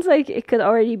sounds like it could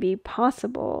already be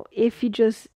possible if you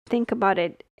just think about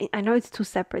it. I know it's two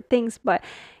separate things, but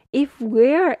if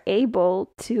we're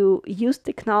able to use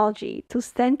technology to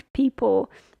send people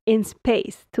in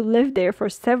space to live there for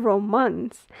several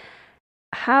months,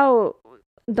 how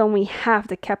don't we have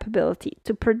the capability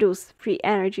to produce free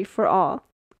energy for all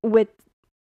with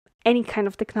any kind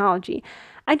of technology?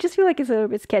 I just feel like it's a little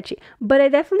bit sketchy, but I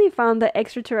definitely found the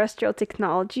extraterrestrial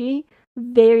technology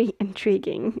very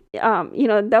intriguing. That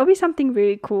would be something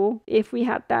really cool if we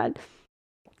had that.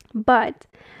 But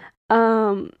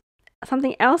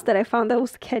something else that I found that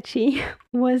was sketchy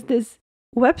was this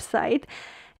website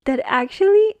that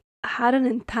actually had an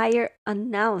entire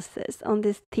analysis on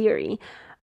this theory.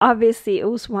 Obviously, it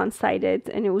was one-sided,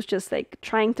 and it was just like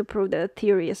trying to prove that the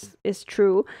theory is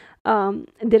true.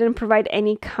 It didn't provide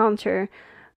any counterpoints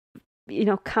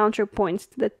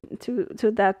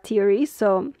to that theory,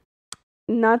 so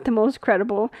not the most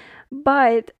credible.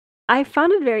 But I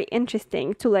found it very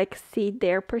interesting to like see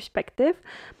their perspective.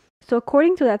 So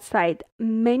according to that site,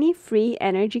 many free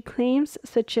energy claims,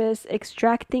 such as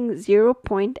extracting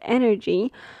zero-point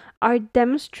energy, are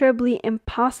demonstrably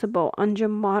impossible under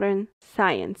modern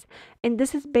science. And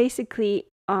this is basically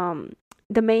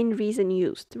the main reason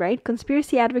used, right?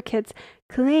 Conspiracy advocates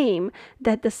claim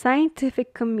that the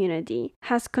scientific community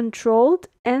has controlled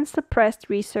and suppressed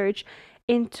research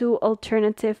into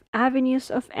alternative avenues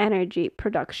of energy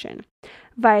production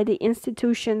via the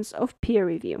institutions of peer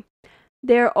review.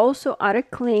 There are also other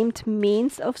claimed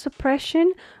means of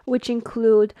suppression, which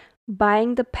include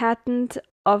buying the patent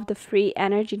of the free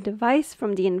energy device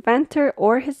from the inventor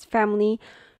or his family,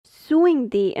 suing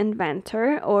the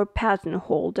inventor or patent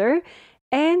holder,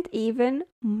 and even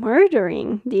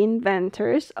murdering the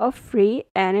inventors of free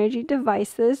energy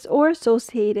devices or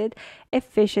associated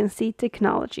efficiency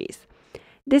technologies.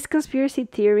 This conspiracy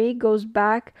theory goes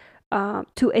back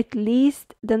to at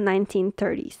least the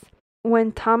 1930s,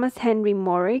 when Thomas Henry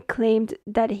Morey claimed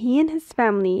that he and his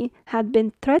family had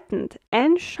been threatened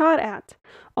and shot at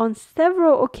on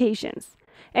several occasions,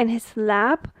 and his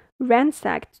lab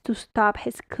ransacked to stop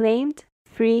his claimed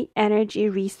free energy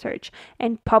research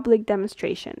and public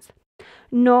demonstrations.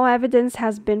 No evidence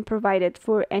has been provided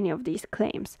for any of these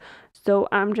claims, so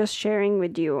I'm just sharing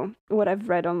with you what I've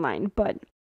read online, but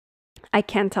I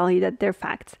can tell you that they're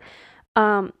facts.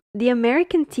 The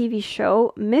American TV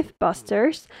show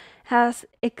Mythbusters has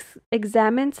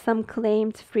examined some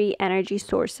claimed free energy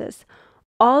sources.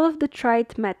 All of the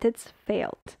tried methods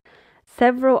failed.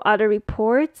 Several other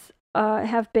reports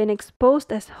have been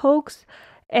exposed as hoax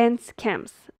and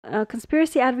scams.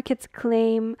 Conspiracy advocates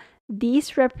claim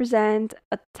these represent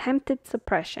attempted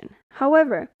suppression.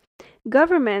 However,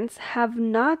 governments have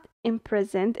not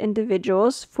imprisoned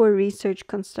individuals for research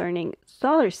concerning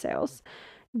solar cells,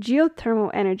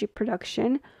 geothermal energy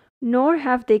production, nor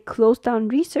have they closed down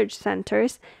research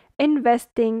centers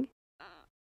investigating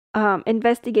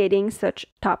such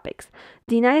topics.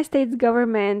 The United States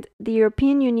government, the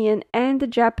European Union, and the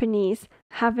Japanese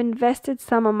have invested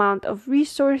some amount of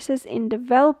resources in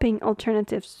developing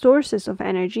alternative sources of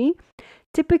energy,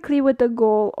 typically with the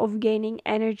goal of gaining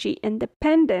energy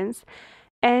independence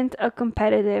and a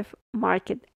competitive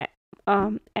market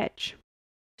edge.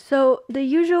 So, the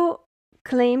usual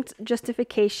claimed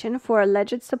justification for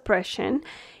alleged suppression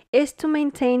is to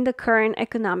maintain the current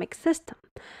economic system.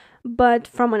 But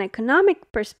from an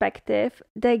economic perspective,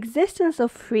 the existence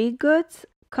of free goods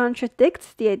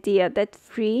contradicts the idea that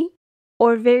free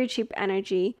or very cheap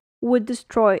energy would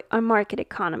destroy our market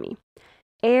economy.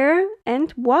 Air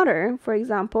and water, for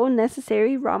example,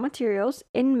 necessary raw materials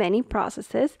in many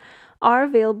processes, are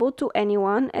available to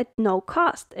anyone at no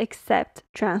cost except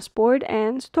transport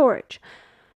and storage.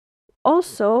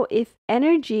 Also, if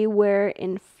energy were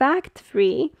in fact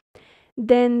free,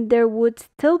 then there would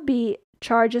still be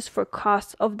charges for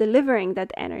costs of delivering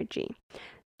that energy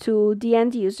to the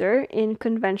end user in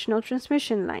conventional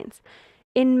transmission lines.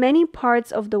 In many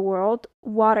parts of the world,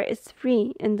 water is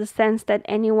free in the sense that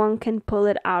anyone can pull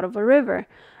it out of a river,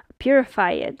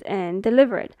 purify it, and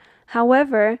deliver it.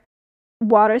 However,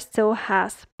 water still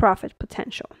has profit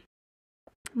potential.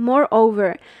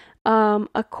 Moreover,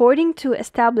 according to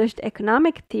established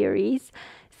economic theories,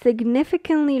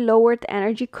 significantly lowered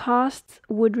energy costs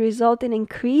would result in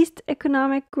increased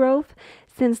economic growth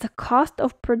since the cost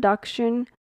of producing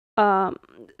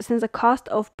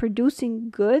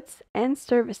goods and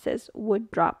services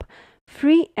would drop.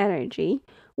 Free energy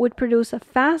would produce a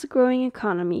fast-growing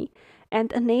economy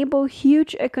and enable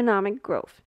huge economic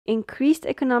growth. Increased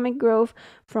economic growth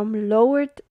from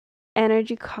lowered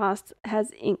energy costs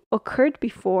has occurred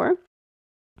before.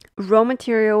 Raw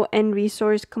material and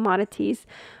resource commodities,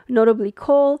 notably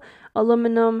coal,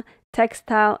 aluminum,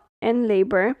 textile, and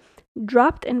labor,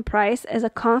 dropped in price as a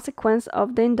consequence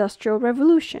of the Industrial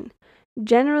Revolution.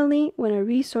 Generally, when a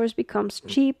resource becomes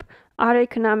cheap, other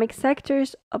economic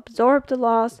sectors absorb the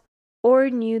loss or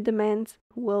new demands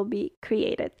will be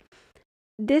created.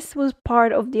 This was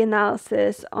part of the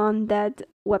analysis on that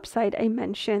website I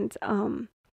mentioned,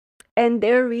 and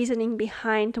their reasoning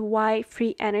behind why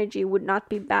free energy would not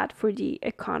be bad for the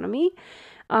economy,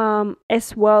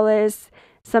 as well as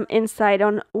some insight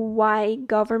on why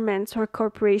governments or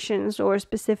corporations or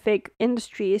specific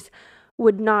industries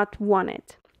would not want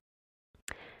it.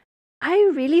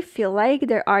 I really feel like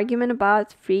their argument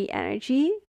about free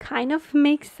energy kind of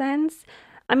makes sense.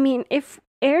 I mean, if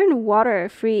air and water are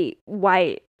free,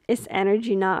 why is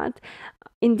energy not?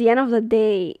 In the end of the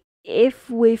day, if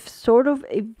we've sort of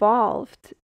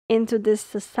evolved into this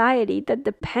society that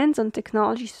depends on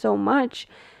technology so much,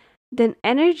 then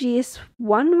energy is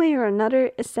one way or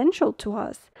another essential to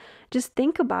us. Just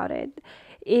think about it.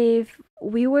 If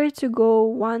we were to go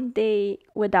one day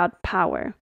without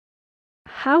power,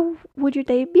 how would your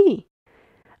day be?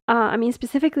 I mean,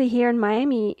 specifically here in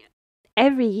Miami,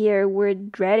 every year we're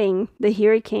dreading the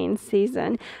hurricane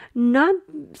season. Not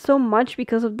so much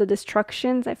because of the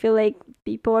destructions. I feel like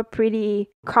people are pretty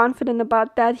confident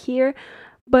about that here,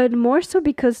 but more so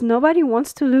because nobody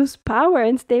wants to lose power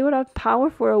and stay without power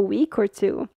for a week or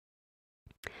two.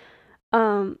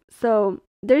 So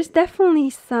there's definitely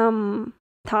some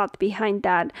thought behind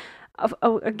that.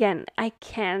 Again, I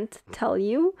can't tell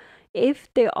you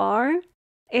if there are,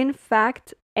 in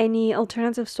fact, any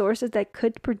alternative sources that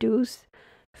could produce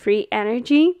free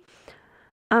energy.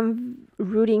 I'm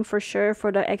rooting for sure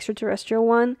for the extraterrestrial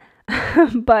one.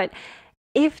 But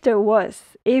if there were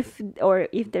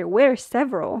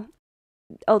several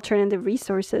alternative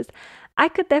resources, I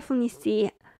could definitely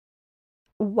see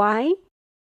why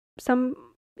some,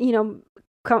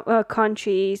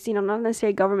 countries, not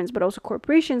necessarily governments, but also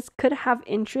corporations could have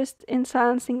interest in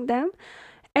silencing them.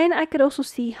 And I could also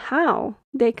see how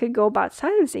they could go about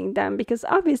silencing them, because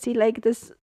obviously, like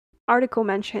this article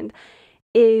mentioned,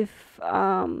 if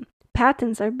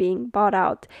patents are being bought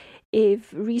out,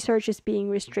 if research is being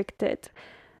restricted,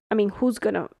 I mean, who's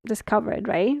gonna discover it,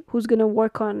 right? Who's gonna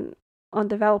work on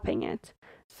developing it?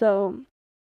 So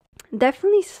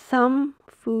definitely some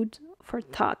food for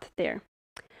thought there.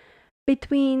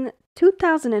 Between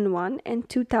 2001 and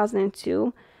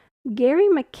 2002, Gary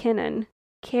McKinnon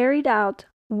carried out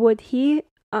what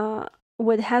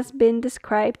has been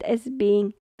described as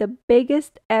being the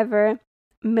biggest ever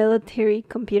military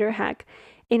computer hack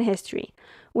in history,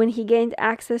 when he gained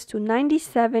access to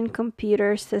 97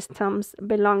 computer systems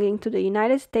belonging to the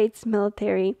United States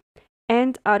military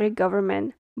and other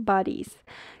government bodies,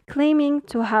 claiming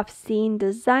to have seen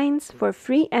designs for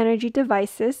free energy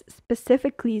devices,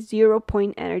 specifically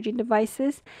zero-point energy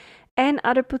devices, and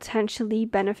other potentially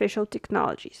beneficial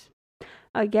technologies.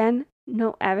 Again,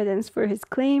 no evidence for his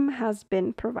claim has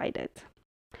been provided.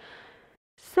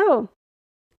 So,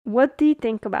 what do you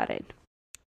think about it?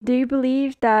 Do you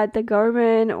believe that the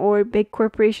government or big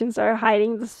corporations are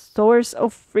hiding the source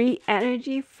of free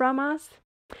energy from us?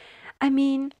 I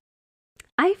mean,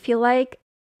 I feel like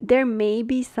there may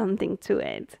be something to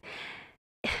it.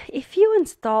 If you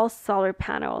install solar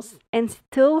panels and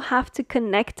still have to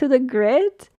connect to the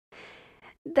grid,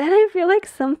 then I feel like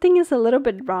something is a little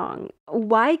bit wrong.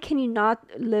 Why can you not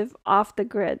live off the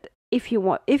grid if you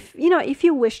want? If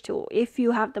you wish to, if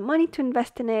you have the money to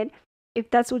invest in it,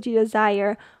 if that's what you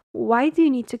desire, why do you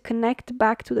need to connect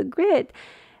back to the grid?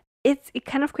 It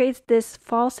kind of creates this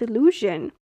false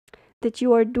illusion that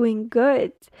you are doing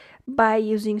good by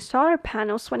using solar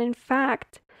panels, when in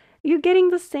fact you're getting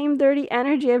the same dirty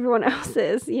energy everyone else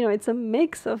is. It's a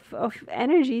mix of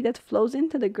energy that flows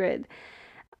into the grid.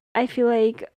 I feel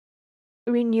like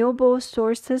renewable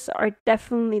sources are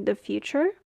definitely the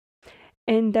future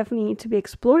and definitely need to be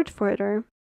explored further.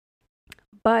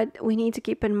 But we need to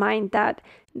keep in mind that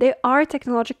there are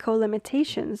technological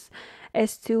limitations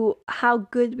as to how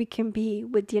good we can be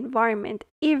with the environment,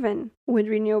 even with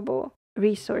renewable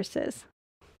resources.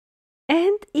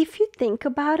 And if you think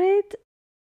about it,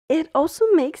 it also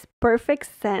makes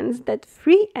perfect sense that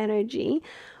free energy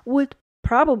would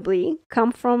probably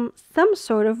come from some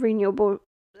sort of renewable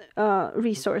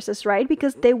resources, right?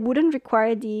 Because they wouldn't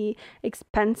require the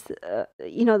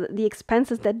the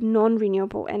expenses that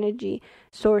non-renewable energy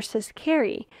sources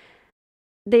carry.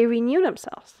 They renew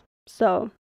themselves.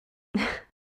 So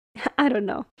I don't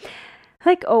know.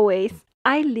 Like always,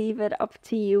 I leave it up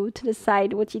to you to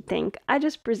decide what you think. I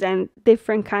just present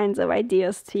different kinds of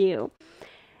ideas to you.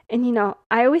 And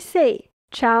I always say,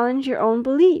 challenge your own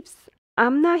beliefs.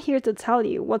 I'm not here to tell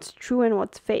you what's true and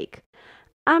what's fake.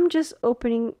 I'm just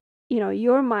opening,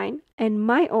 your mind and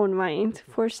my own mind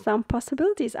for some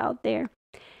possibilities out there.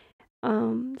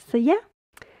 So yeah,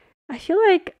 I feel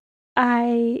like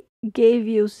I gave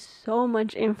you so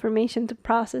much information to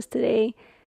process today.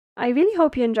 I really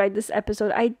hope you enjoyed this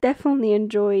episode. I definitely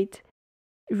enjoyed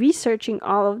researching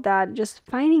all of that, just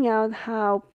finding out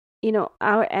how,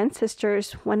 our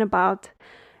ancestors went about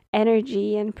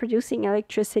energy and producing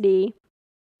electricity,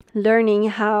 learning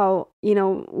how,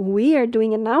 we are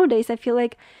doing it nowadays. I feel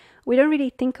like we don't really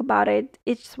think about it.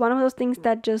 It's one of those things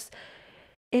that just,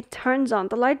 it turns on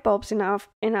the light bulbs in our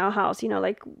house,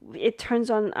 like it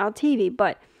turns on our TV,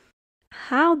 but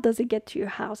how does it get to your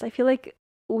house? I feel like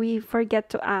we forget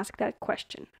to ask that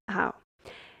question. How?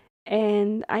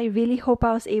 And I really hope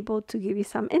I was able to give you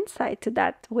some insight to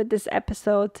that with this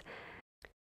episode,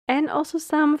 and also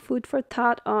some food for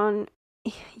thought on,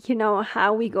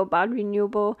 how we go about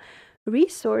renewable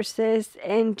resources.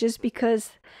 And just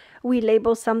because we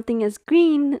label something as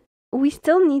green, we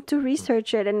still need to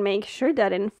research it and make sure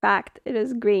that in fact it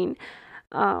is green.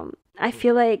 I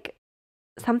feel like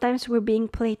sometimes we're being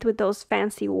played with those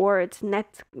fancy words,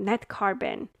 net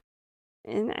carbon,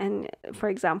 and for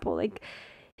example, like,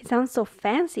 it sounds so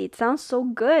fancy, it sounds so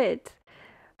good,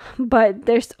 but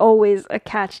there's always a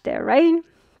catch there, right?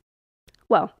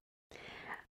 Well,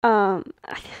 I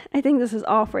think this is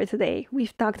all for today.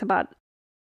 We've talked about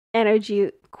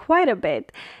energy quite a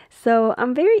bit, so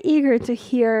I'm very eager to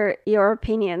hear your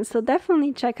opinions. So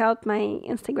definitely check out my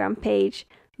Instagram page,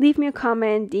 leave me a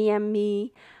comment, DM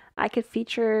me. I could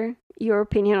feature your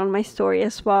opinion on my story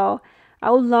as well. I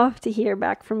would love to hear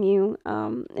back from you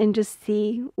and just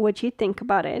see what you think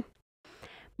about it.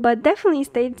 But definitely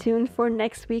stay tuned for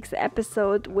next week's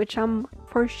episode, which I'm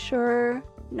for sure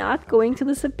not going to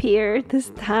disappear this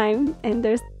time. And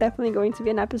there's definitely going to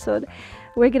be an episode.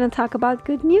 We're going to talk about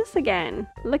good news again.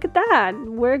 Look at that.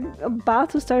 We're about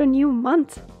to start a new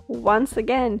month once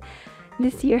again.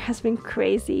 This year has been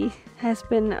crazy. Has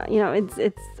been,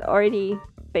 it's already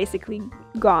basically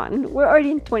gone. We're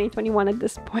already in 2021 at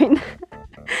this point.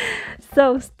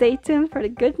 So stay tuned for the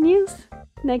good news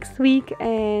next week,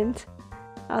 and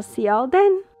I'll see y'all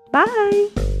then. Bye!